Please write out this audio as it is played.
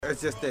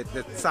it's just that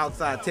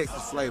Southside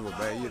Texas flavor,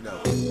 man, you know.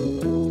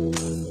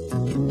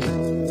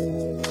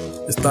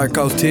 It's Third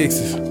Coast,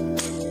 Texas.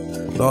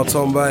 Know what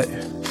I'm talking about?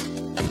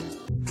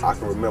 I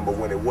can remember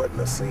when it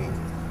wasn't a scene,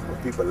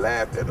 when people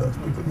laughed at us.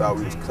 People thought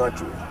we was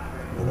country.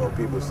 You know,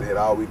 people said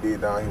all we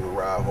did down here was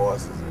ride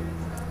horses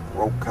and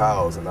rope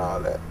cows and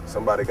all that.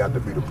 Somebody got to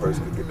be the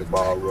person to get the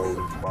ball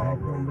rolling.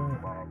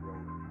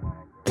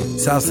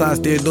 Southside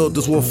stand up,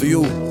 this one for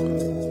you.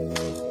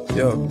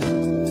 Yeah.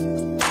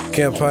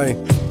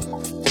 Campaign.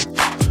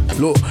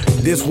 Look,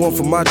 this one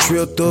for my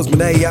trail thugs, man,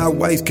 they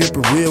always kept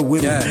it real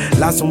with me.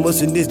 Lots of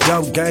us in this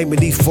dumb game, in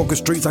these fucking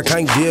streets, I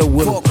can't deal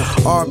with them.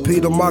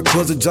 RP to my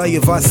cousin Jay,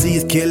 if I see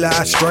his killer,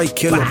 I straight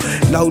kill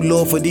him. No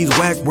love for these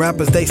whack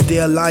rappers, they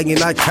still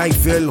lying, I can't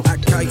feel them.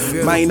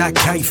 Man, I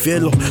can't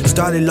feel them.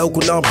 Started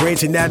local, now I'm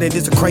branching out, and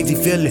it's a crazy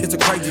feeling.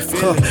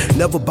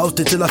 Never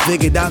boasted till I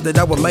figured out that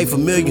I was made for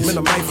millions.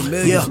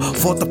 Yeah,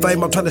 for the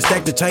fame, I'm trying to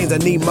stack the chains, I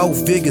need more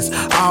figures.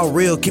 All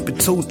real, keep it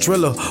 2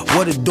 triller.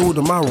 What it do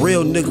to my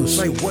real niggas?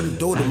 Say what it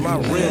do to my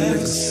real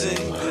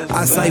niggas.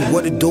 I say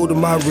what it do to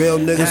my real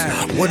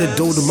niggas. What it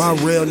do to my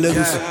real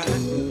niggas.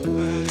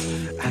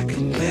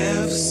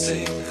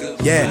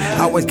 Yeah,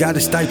 I always gotta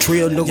stay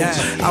trill,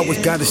 nigga. I always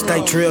gotta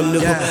stay trill,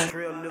 nigga.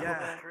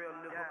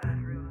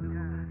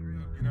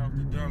 Get off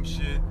the dumb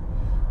shit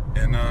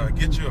and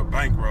get you a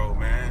bankroll,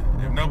 man.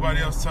 If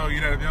nobody else told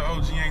you that, if your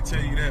OG ain't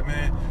tell you that,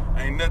 man,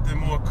 ain't nothing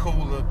more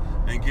cooler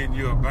than getting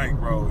you a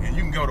bankroll. And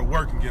you can go to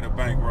work and get a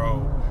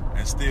bankroll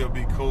and still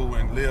be cool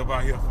and live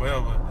out here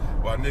forever,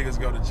 while niggas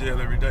go to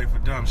jail every day for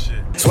dumb shit.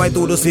 Swipe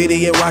through the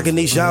city and rockin'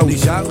 these shows.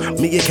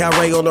 Me and Cam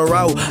Seay on the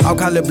road. I'll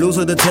call it blues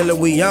to tell it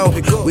we on.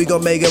 We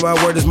gon' make it, my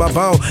word is my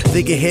bone.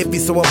 Thinking heavy,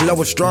 so I'm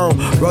blowing strong.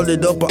 Roll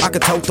it up, but I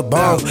can tote the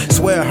bone.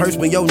 Swear it hurts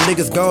when your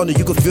niggas gone, and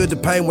you can feel the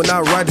pain when I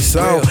write the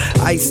song.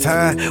 Ice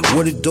time,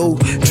 what it do?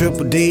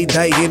 Triple D,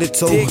 they in it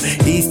too.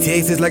 East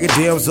Texas like a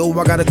damn zoo.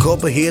 I got a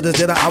couple hitters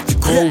that are out the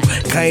crew.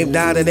 Came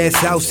down to that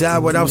south side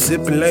when I'm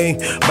sipping lean.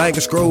 Bank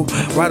and screw,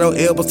 right on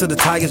elbows to the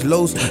tires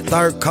loose.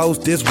 Third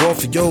Coast, this one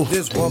for you.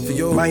 This one for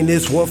you. Man,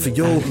 this one for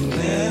you.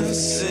 Never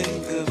say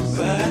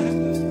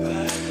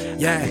goodbye.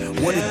 Yeah,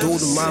 what it do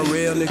to my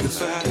real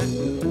niggas?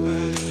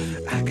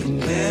 I can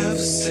never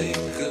say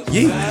goodbye.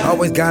 Yeah,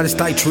 always gotta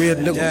stay trill,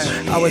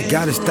 nigga. Always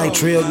gotta stay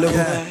trill,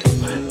 nigga.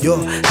 Yo,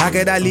 how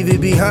could I leave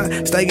it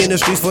behind? Stay in the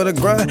streets for the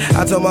grind.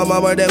 I told my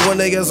mama that one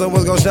day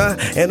someone's gon' shine,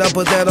 and I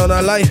put that on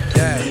her life.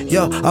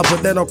 Yo, I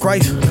put that on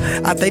Christ.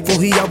 I thankful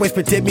he always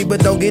protect me, but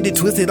don't get it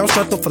twisted. I'm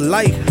strapped up for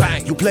life.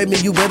 You play me,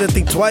 you better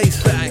think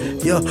twice.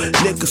 Yo,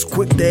 niggas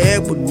quick to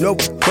act with no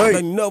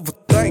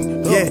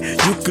thing. Yeah,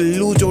 you can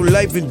lose your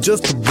life in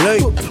just a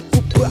blink.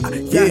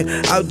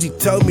 Yeah, OG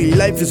told me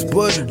life is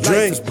but a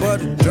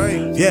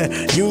drink. Yeah,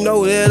 you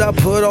know that I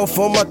put on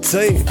for my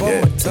team.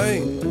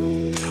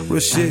 Real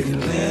shit.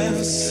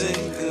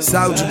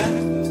 Soldier.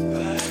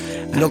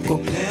 Knuckle.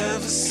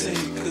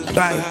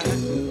 Bang.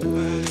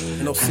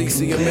 No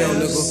CCML,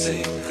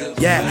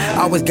 nigga. Yeah,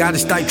 I always gotta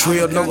stay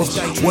trill, nigga.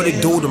 What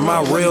it do to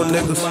my real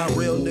niggas?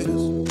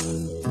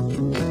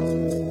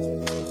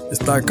 It's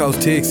Third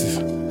Coast, Texas.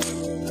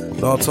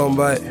 Know what I'm talking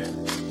about?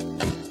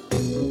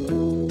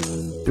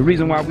 The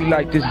reason why we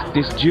like this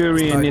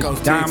jewelry and this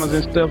diamonds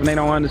and stuff and they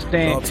don't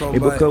understand is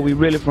because we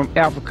really from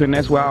Africa, and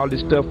that's where all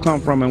this stuff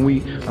come from, and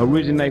we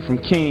originate from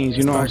kings,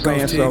 you know what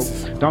I'm saying? So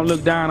don't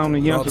look down on the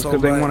youngsters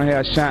because they want to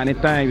have shiny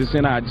things. It's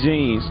in our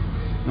genes, you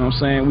know what I'm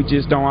saying? We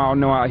just don't all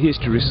know our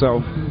history,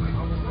 so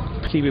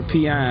keep it PI,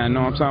 you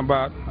know what I'm talking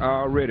about?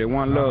 Already,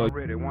 one love.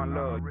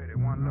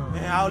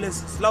 Man, all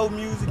this slow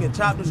music and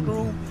chop and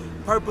screw,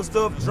 purple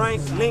stuff,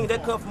 drinks, lean,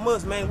 that come from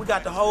us, man. We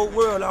got the whole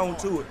world on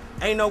to it.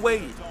 Ain't no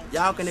way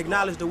y'all can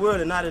acknowledge the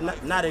world and not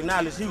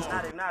acknowledge Houston.